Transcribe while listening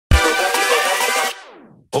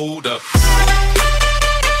Hold up.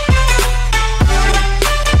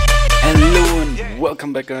 Hello and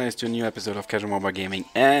welcome back guys to a new episode of Casual Mobile Gaming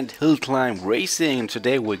and Hill Climb Racing.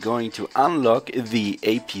 Today we're going to unlock the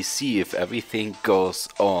APC if everything goes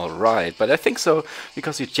alright. But I think so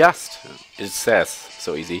because it says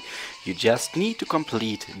so easy, you just need to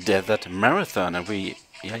complete Desert Marathon and we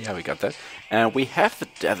got that. And we have the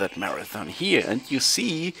Desert Marathon here and you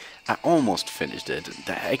see I almost finished it.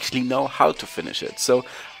 I actually know how to finish it. So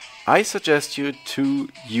I suggest you to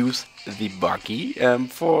use the buggy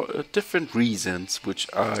for different reasons, which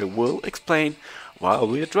I will explain while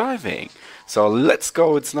we are driving. So let's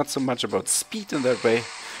go. It's not so much about speed in that way,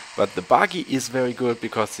 but the buggy is very good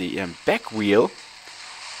because the back wheel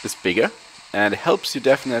is bigger and helps you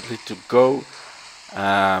definitely to go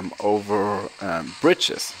over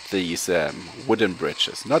bridges, these wooden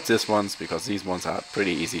bridges. Not these ones, because these ones are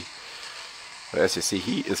pretty easy. But as you see,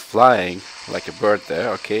 he is flying like a bird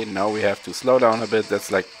there. Okay, now we have to slow down a bit. That's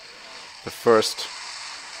like the first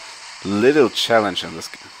little challenge in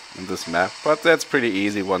this map, but that's pretty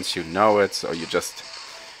easy once you know it. So you just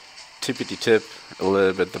tippity tip a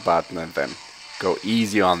little bit the button and then go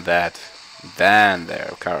easy on that. Then there,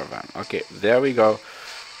 caravan. Okay, there we go.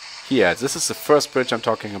 Here, this is the first bridge I'm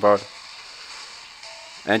talking about.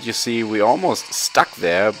 And you see we almost stuck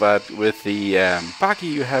there, but with the buggy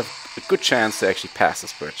you have a good chance to actually pass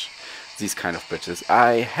this bridge. These kind of bridges.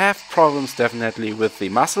 I have problems definitely with the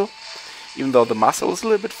muscle, even though the muscle is a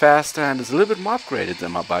little bit faster and is a little bit more upgraded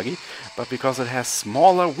than my buggy, but because it has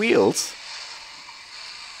smaller wheels,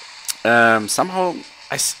 somehow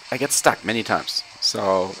I get stuck many times.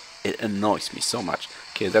 So it annoys me so much.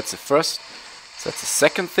 Okay, that's the first. So that's the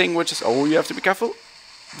second thing, which is, oh, you have to be careful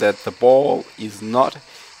that the ball is not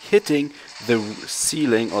hitting the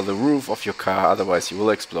ceiling or the roof of your car, otherwise you will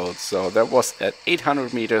explode. So that was at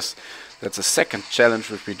 800 meters. That's the second challenge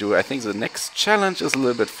which we do. I think the next challenge is a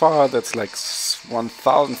little bit far. That's like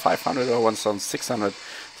 1,500 or 1,600.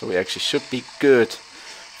 So we actually should be good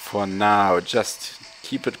for now. Just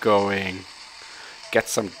keep it going. Get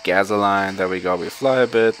some gasoline. There we go. We fly a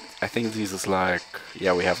bit. I think this is like,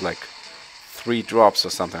 yeah, we have like 3 drops or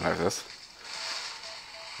something like this.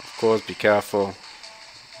 Of course, be careful.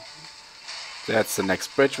 That's the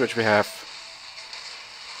next bridge which we have.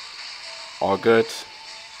 All good.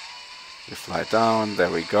 We fly down.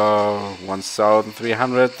 There we go.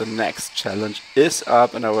 1,300. The next challenge is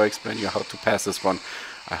up and I will explain you how to pass this one.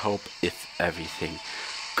 I hope if everything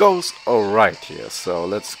goes alright here. So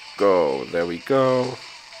let's go. There we go.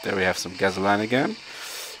 There we have some gasoline again.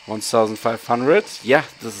 1,500. Yeah,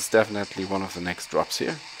 this is definitely one of the next drops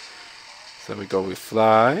here. There we go, we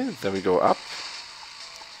fly. There we go up.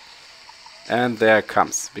 And there it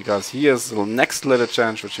comes. Because here's the next little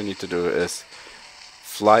challenge which you need to do is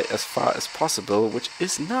fly as far as possible, which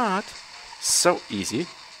is not so easy.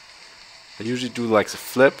 I usually do like the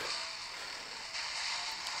flip.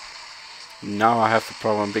 Now I have the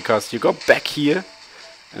problem because you go back here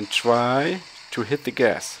and try to hit the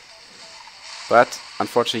gas. But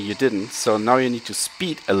unfortunately you didn't, so now you need to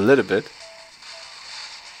speed a little bit.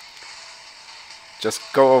 Just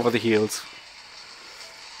go over the heels.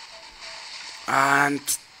 And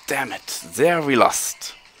damn it, there we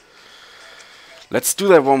lost. Let's do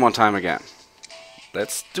that one more time again.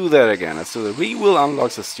 Let's do that again. Let's do that. We will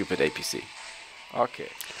unlock the stupid APC. Okay.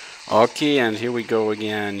 Okay, and here we go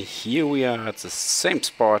again. Here we are at the same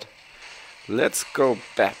spot. Let's go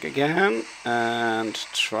back again and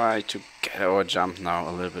try to get our jump now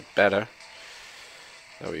a little bit better.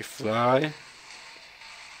 There we fly.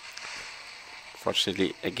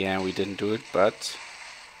 Fortunately, again, we didn't do it, but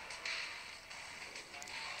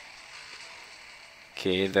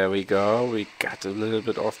okay, there we go. We got a little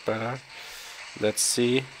bit off better. Let's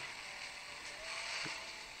see.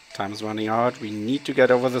 Time's running out. We need to get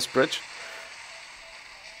over this bridge.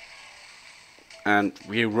 And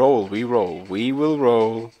we roll, we roll, we will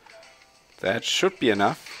roll. That should be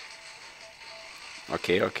enough.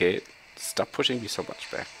 Okay, okay. Stop pushing me so much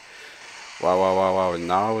back. Wow, wow, wow, wow.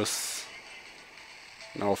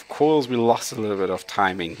 Now, of course, we lost a little bit of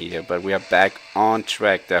timing here, but we are back on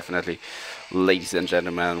track, definitely. Ladies and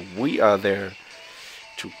gentlemen, we are there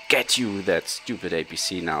to get you that stupid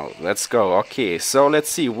APC now. Let's go. Okay, so let's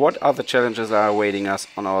see what other challenges are awaiting us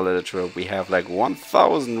on our little trip. We have like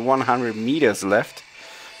 1,100 meters left.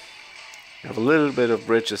 We have a little bit of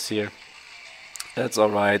bridges here. That's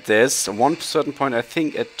alright. There's one certain point, I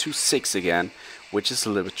think, at 2.6 again, which is a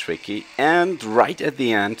little bit tricky. And right at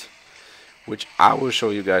the end, which I will show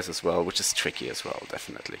you guys as well, which is tricky as well,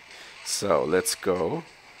 definitely. So let's go.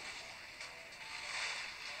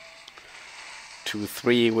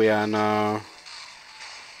 2-3 we are now.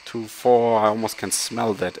 2, 4. I almost can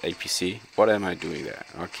smell that APC. What am I doing there?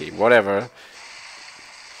 Okay, whatever.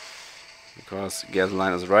 Because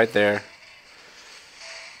gasoline is right there.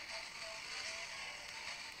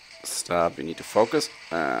 Stop, we need to focus.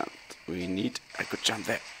 And we need... I could jump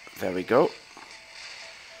there. There we go.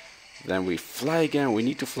 Then we fly again. We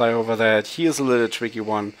need to fly over that. Here's a little tricky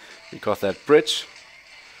one. Because that bridge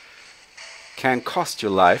can cost you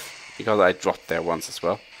life. Because I dropped there once as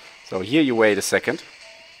well. So here you wait a second.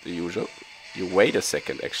 The usual. You wait a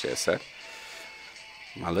second, actually, I said.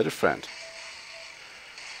 My little friend.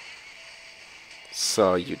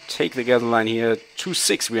 So you take the gasoline here.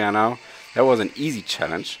 2-6 we are now. That was an easy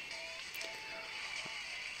challenge.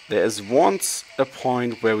 There is once a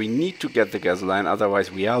point where we need to get the gasoline,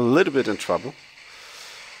 otherwise we are a little bit in trouble.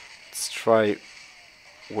 Let's try...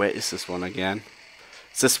 Where is this one again?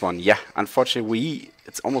 It's this one, yeah. Unfortunately,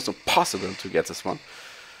 it's almost impossible to get this one.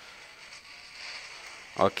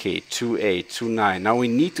 Okay, 2.8, 2.9. Now we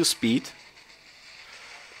need to speed.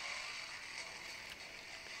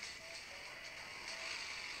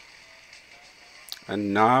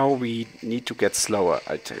 And now we need to get slower,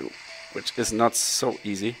 I tell you. Which is not so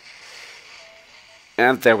easy.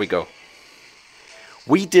 And there we go.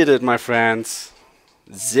 We did it, my friends.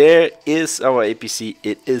 There is our APC.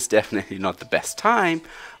 It is definitely not the best time,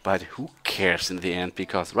 but who cares in the end?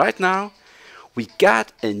 Because right now, we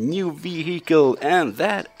got a new vehicle, and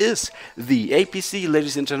that is the APC,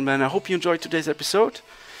 ladies and gentlemen. I hope you enjoyed today's episode.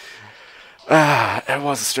 It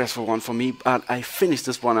was a stressful one for me, but I finished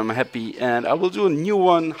this one. I'm happy, and I will do a new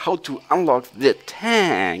one, how to unlock the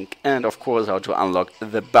tank, and of course how to unlock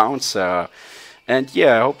the bouncer. And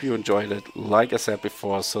yeah, I hope you enjoyed it, like I said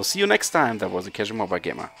before. So see you next time. That was a Casual Mobile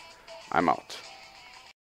Gamer. I'm out.